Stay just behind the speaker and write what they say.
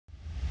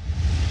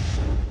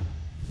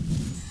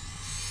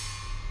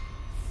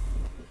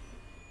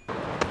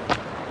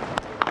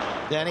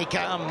Down he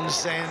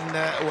comes, and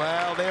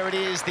well, there it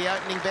is, the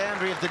opening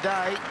boundary of the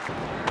day.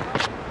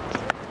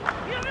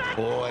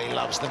 Boy, he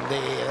loves them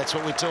there. That's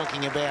what we're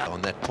talking about.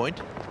 On that point.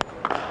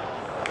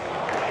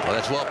 Well,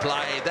 that's well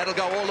played. That'll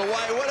go all the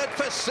way. Will it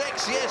for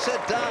 6? Yes,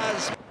 it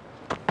does.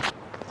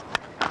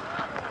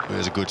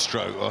 There's a good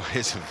stroke. Oh,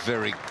 here's a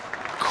very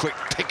quick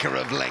picker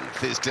of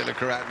length, is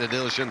Tillakaratne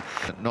Dilshan.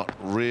 Not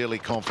really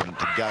confident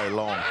to go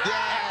long.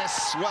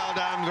 Yes, well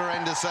done,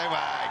 Virender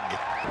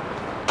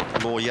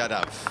Sehwag. More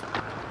Yadav.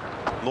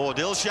 More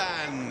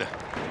Dilshan.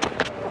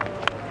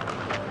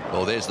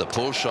 Oh, there's the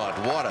pull shot.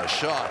 What a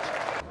shot.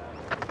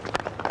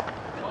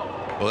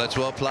 Well, that's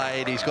well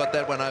played. He's got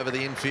that one over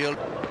the infield.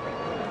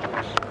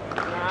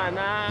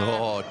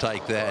 Oh,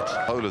 take that.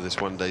 Whole of this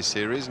one-day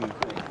series, and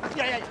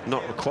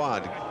not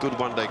required. Good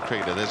one-day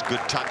cricketer. There's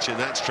good touch in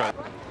that stroke.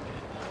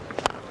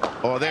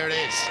 Oh, there it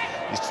is.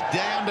 He's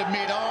down to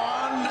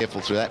mid-on. Careful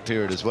through that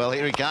period as well.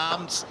 Here he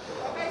comes.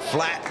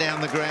 Flat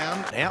down the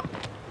ground. Now.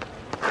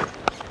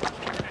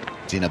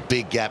 It's in a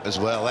big gap as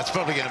well. That's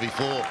probably going to be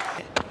 4.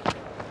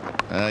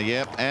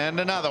 Yep, and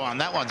another one.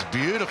 That one's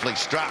beautifully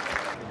struck.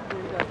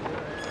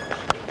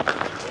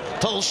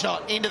 Pull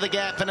shot into the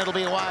gap, and it'll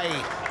be away.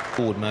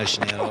 Forward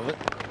motion out of it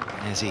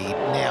as he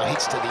now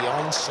hits to the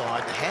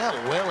onside. How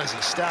well is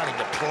he starting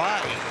to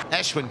play?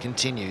 Ashwin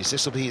continues.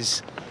 This will be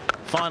his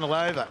final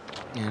over.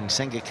 And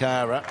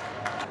Sangakkara.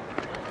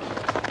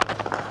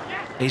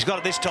 He's got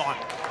it this time.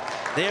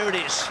 There it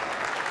is.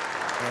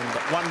 And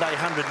one day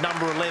 100,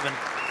 number 11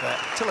 for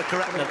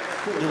Tillakaratne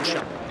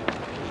Dilshan.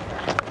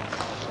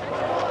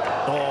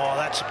 Oh,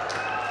 that's...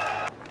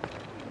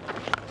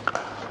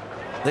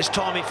 This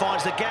time he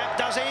finds the gap,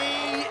 does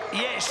he?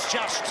 Yes,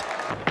 just...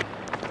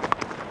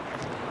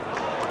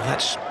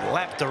 That's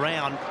lapped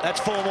around. That's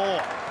 4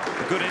 more.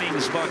 Good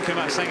innings by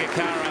Kumar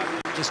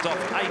Sangakkara. Just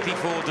off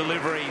 84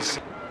 deliveries.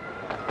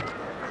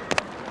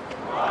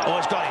 Oh,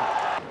 he's got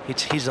him.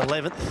 It's his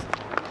 11th.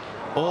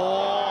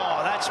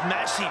 Oh, that's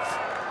massive.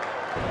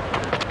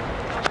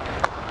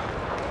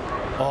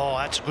 Oh,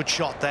 that's a good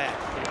shot, that.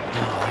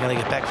 Oh, they're going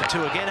to get back for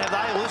 2 again, have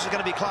they? Well, this is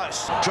going to be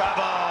close.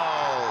 Trouble!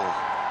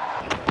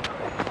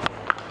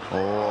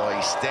 Oh,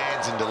 he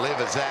stands and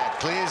delivers that.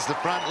 Clears the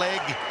front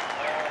leg.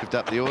 Moved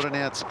up the order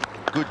now. It's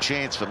a good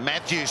chance for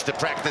Matthews to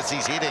practice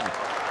his hitting.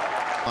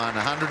 On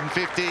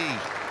 150.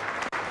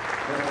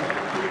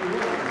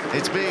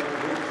 It's big.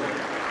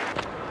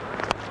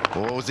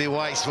 Oh, was the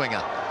away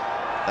swinger.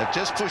 They've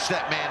just pushed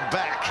that man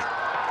back,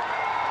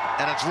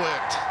 and it's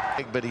worked.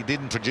 But he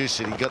didn't produce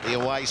it. He got the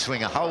away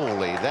swinger.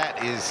 Holy,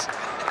 that is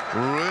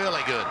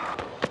really good.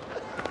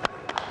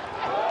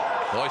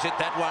 Boys hit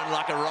that one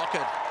like a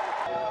rocket.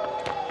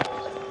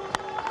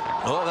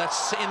 Oh,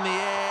 that's in the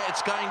air.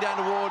 It's going down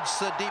towards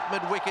the deep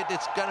mid-wicket.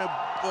 It's going to...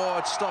 Oh,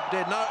 it's stopped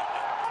dead. No.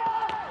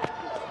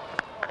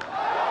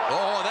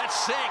 Oh, that's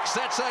 6.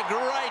 That's a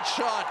great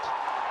shot.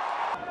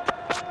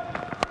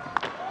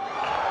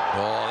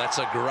 Oh, that's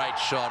a great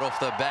shot off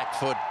the back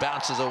foot.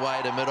 Bounces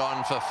away to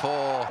mid-on for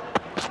 4.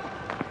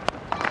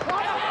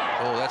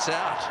 Oh, that's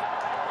out.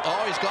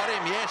 Oh, he's got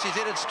him. Yes, he's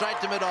hit it straight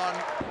to mid-on.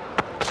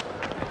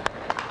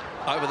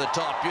 Over the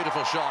top.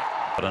 Beautiful shot.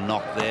 Got a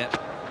knock there.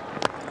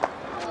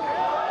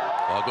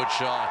 Oh, good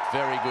shot.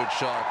 Very good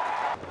shot.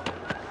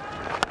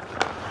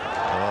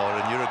 Oh,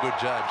 and you're a good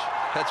judge.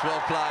 That's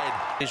well played.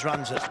 He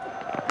runs it.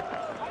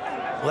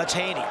 Well, that's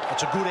handy.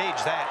 It's a good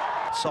edge, that.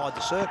 Side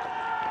the circle.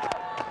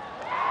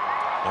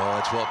 Oh,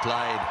 it's well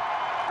played.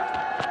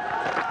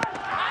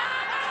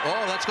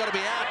 Oh, that's got to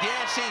be out.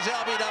 Yes, he's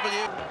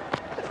LBW.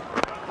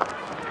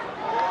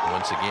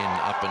 Once again,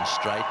 up and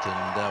straight,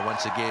 and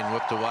once again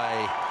whipped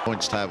away.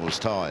 Points table's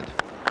tied.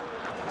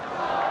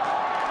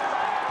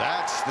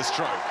 That's the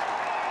stroke.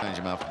 Change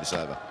him after this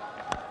over.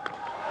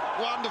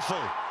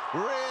 Wonderful.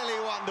 Really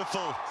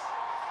wonderful.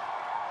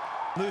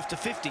 Moved to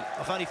 50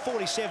 off only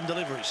 47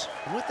 deliveries.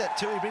 And with that,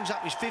 too, he brings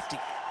up his 50.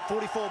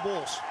 44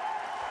 balls.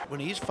 When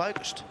he is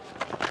focused.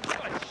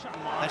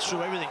 That's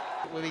through everything.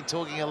 We've been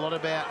talking a lot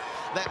about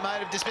that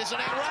mode of dismissal.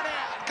 Now run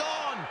out,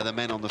 gone. The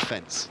men on the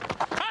fence.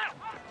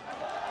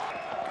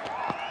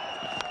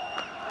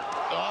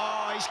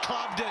 Oh, he's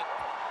clubbed it.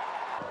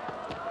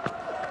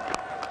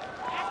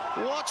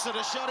 What sort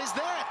of shot is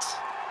that?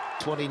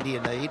 It's what India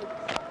need.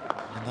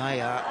 And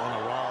they are on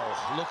a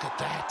roll. Look at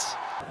that.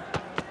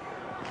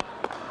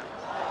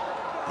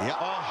 Yep.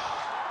 Oh,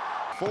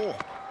 4.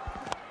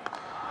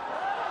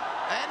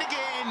 And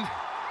again.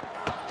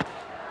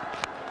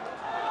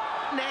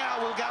 Now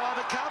we'll go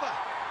over cover.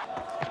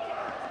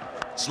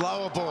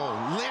 Slower ball,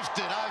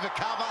 lifted over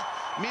cover,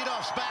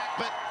 mid-off's back,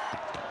 but...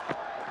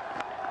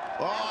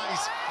 Oh,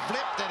 he's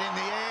flipped it in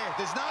the air.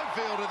 There's no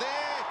fielder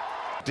there.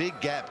 Big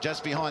gap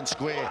just behind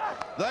square.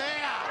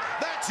 There,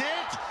 that's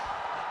it.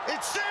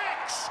 It's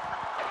 6.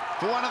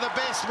 For one of the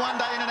best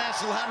one-day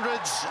international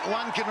hundreds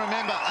one can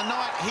remember. A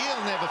night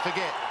he'll never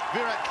forget.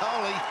 Virat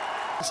Kohli.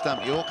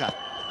 Stump Yorker.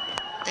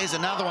 There's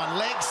another one,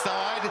 leg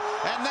side,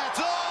 and that's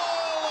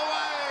all the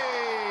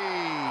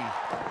way.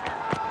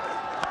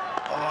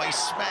 Oh, he's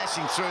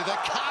smashing through the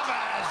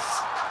covers.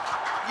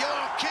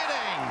 You're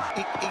kidding.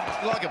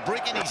 Like a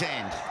brick in his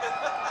hand.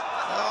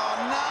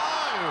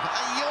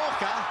 a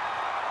Yorker.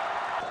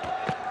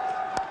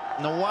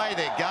 And the way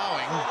they're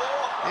going,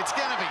 it's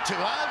going to be 2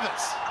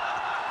 overs.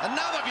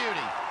 Another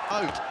beauty.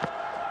 Oat.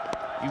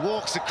 He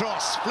walks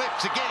across,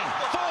 flips again.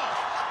 4,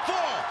 4,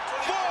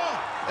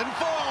 4, and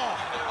 4.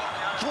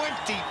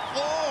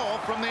 24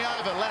 from the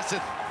over.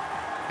 Laseth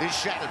is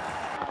shattered.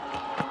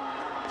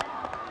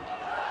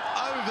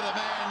 Over the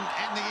man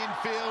and the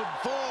infield.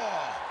 4.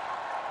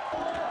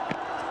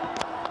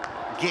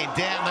 Again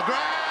down the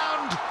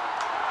ground.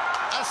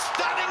 A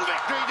stunning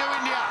victory to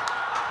India.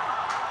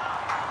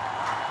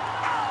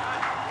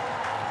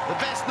 The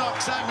best knock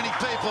so many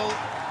people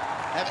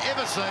have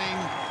ever seen.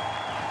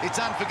 It's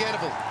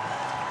unforgettable.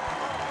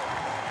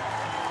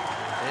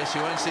 Yes,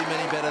 you won't see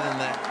many better than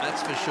that,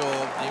 that's for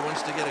sure. He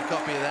wants to get a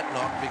copy of that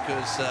knock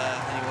because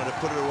he wants to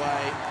put it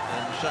away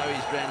and show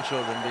his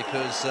grandchildren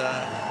because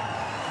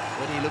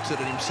when he looks at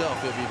it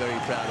himself, he'll be very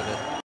proud of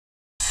it.